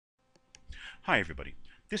Hi everybody,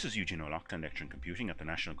 this is Eugene O'Loughlin, lecturer in computing at the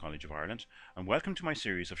National College of Ireland, and welcome to my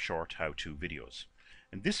series of short how-to videos.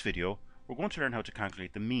 In this video, we're going to learn how to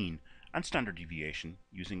calculate the mean and standard deviation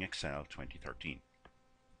using Excel 2013.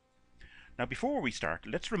 Now before we start,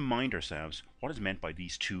 let's remind ourselves what is meant by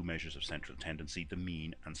these two measures of central tendency, the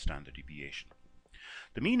mean and standard deviation.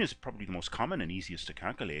 The mean is probably the most common and easiest to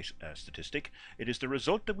calculate statistic. It is the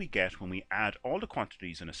result that we get when we add all the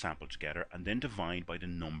quantities in a sample together and then divide by the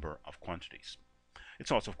number of quantities.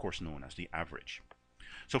 It's also, of course, known as the average.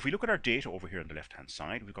 So if we look at our data over here on the left-hand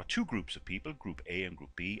side, we've got two groups of people, Group A and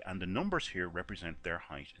Group B, and the numbers here represent their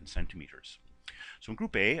height in centimeters. So in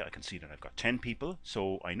Group A, I can see that I've got 10 people,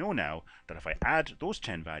 so I know now that if I add those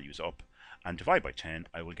 10 values up and divide by 10,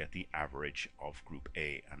 I will get the average of Group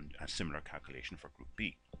A, and a similar calculation for Group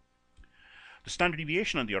B. The standard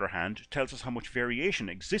deviation, on the other hand, tells us how much variation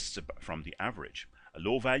exists from the average. A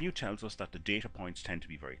low value tells us that the data points tend to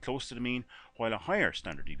be very close to the mean, while a higher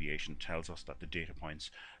standard deviation tells us that the data points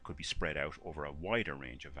could be spread out over a wider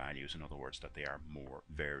range of values, in other words, that they are more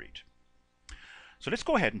varied. So let's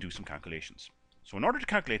go ahead and do some calculations. So in order to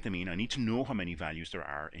calculate the mean, I need to know how many values there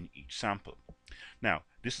are in each sample. Now,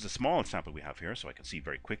 this is a small sample we have here, so I can see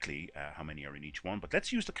very quickly how many are in each one, but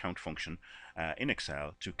let's use the count function in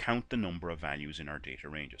Excel to count the number of values in our data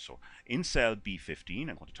ranges. So in cell B15,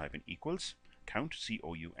 I'm going to type in equals, count,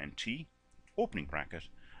 C-O-U-N-T, opening bracket,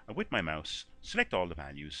 and with my mouse, select all the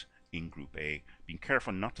values in Group A, being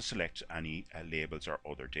careful not to select any labels or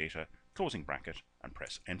other data, closing bracket, and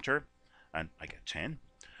press Enter, and I get 10.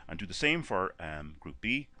 And do the same for Group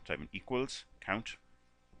B, type in equals, count,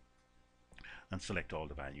 and select all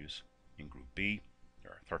the values in Group B.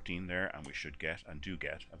 There are 13 there, and we should get, and do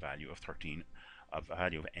get, a value of 13, a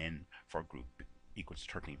value of n for Group B, equals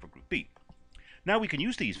 13 for Group B. Now we can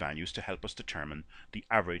use these values to help us determine the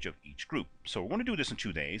average of each group. So we're going to do this in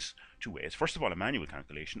two ways. First of all, a manual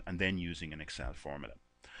calculation, and then using an Excel formula.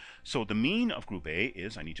 So the mean of Group A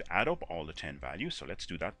is, I need to add up all the 10 values, so let's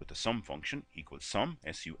do that with the sum function, equals sum,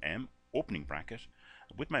 S-U-M, opening bracket.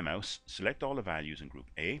 With my mouse, select all the values in Group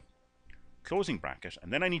A, closing bracket,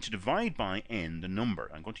 and then I need to divide by n the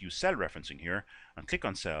number. I'm going to use cell referencing here, and click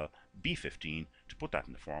on cell B15 to put that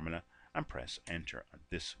in the formula, and press Enter. And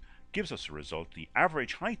this gives us a result. The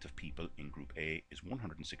average height of people in Group A is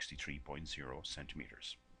 163.0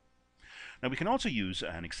 centimeters. Now we can also use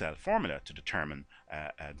an Excel formula to determine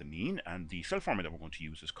the mean, and the Excel formula we're going to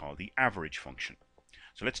use is called the average function.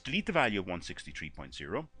 So let's delete the value of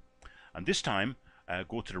 163.0, and this time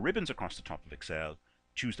go to the ribbons across the top of Excel,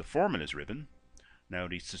 choose the formulas ribbon. Now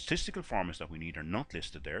the statistical formulas that we need are not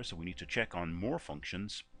listed there, so we need to check on more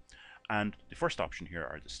functions. And the first option here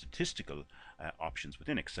are the statistical options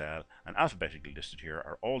within Excel, and alphabetically listed here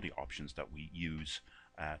are all the options that we use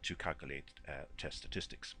to calculate test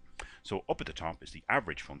statistics. So up at the top is the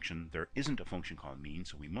average function. There isn't a function called mean,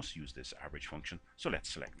 so we must use this average function, so let's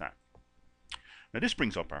select that. Now this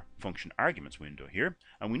brings up our function arguments window here,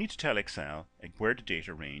 and we need to tell Excel where the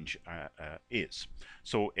data range is.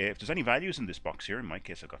 So if there's any values in this box here, in my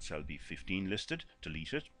case I've got cell B15 listed,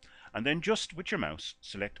 delete it, and then just with your mouse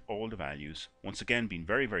select all the values, once again being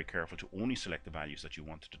very, very careful to only select the values that you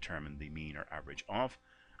want to determine the mean or average of,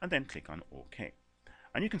 and then click on OK.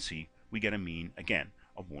 And you can see we get a mean again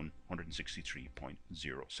of 163.0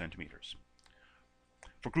 centimeters.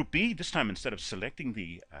 For Group B, this time instead of selecting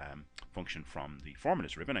the function from the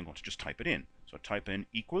formulas ribbon, I'm going to just type it in. So type in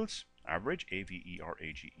equals average,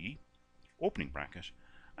 A-V-E-R-A-G-E, opening bracket,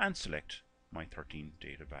 and select my 13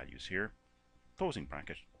 data values here, closing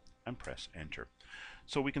bracket, and press Enter.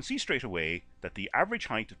 So we can see straight away that the average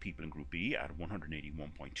height of people in Group B at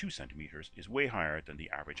 181.2 centimeters is way higher than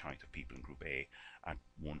the average height of people in Group A at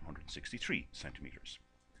 163 centimeters.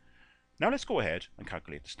 Now let's go ahead and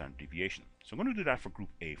calculate the standard deviation. So I'm going to do that for Group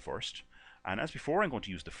A first. And as before, I'm going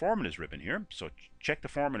to use the formulas ribbon here. So check the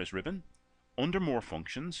formulas ribbon. Under more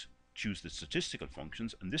functions, choose the statistical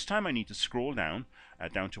functions. And this time I need to scroll down,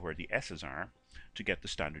 down to where the S's are to get the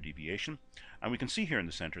standard deviation. And we can see here in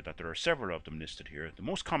the center that there are several of them listed here. The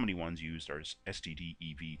most commonly ones used are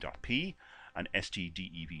STDEV.P and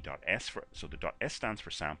STDEV.S. So the .S stands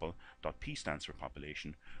for sample, .P stands for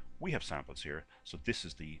population. We have samples here, so this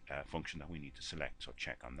is the function that we need to select, so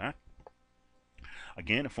check on that.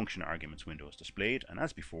 Again, a function arguments window is displayed, and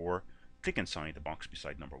as before, click inside the box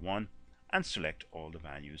beside number 1 and select all the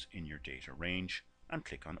values in your data range and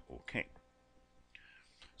click on OK.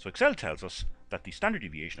 So Excel tells us that the standard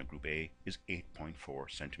deviation of Group A is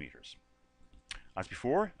 8.4 centimeters. As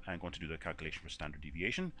before, I'm going to do the calculation for standard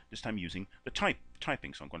deviation, this time using the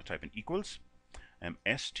typing. So I'm going to type in equals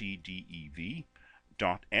STDEV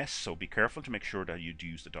 .s, so be careful to make sure that you do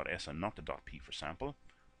use the .s and not the .p for sample.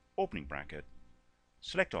 Opening bracket,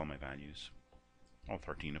 select all my values, all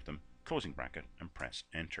 13 of them, closing bracket, and press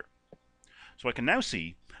enter. So I can now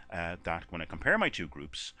see that when I compare my two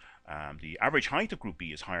groups, the average height of group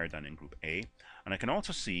B is higher than in group A, and I can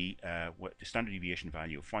also see what the standard deviation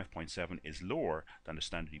value of 5.7 is lower than the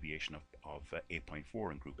standard deviation of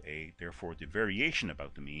 8.4 in group A. Therefore, the variation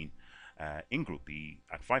about the mean in group B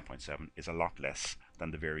at 5.7 is a lot less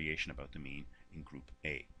than the variation about the mean in group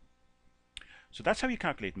A. So that's how you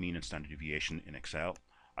calculate mean and standard deviation in Excel.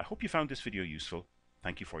 I hope you found this video useful.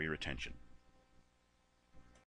 Thank you for your attention.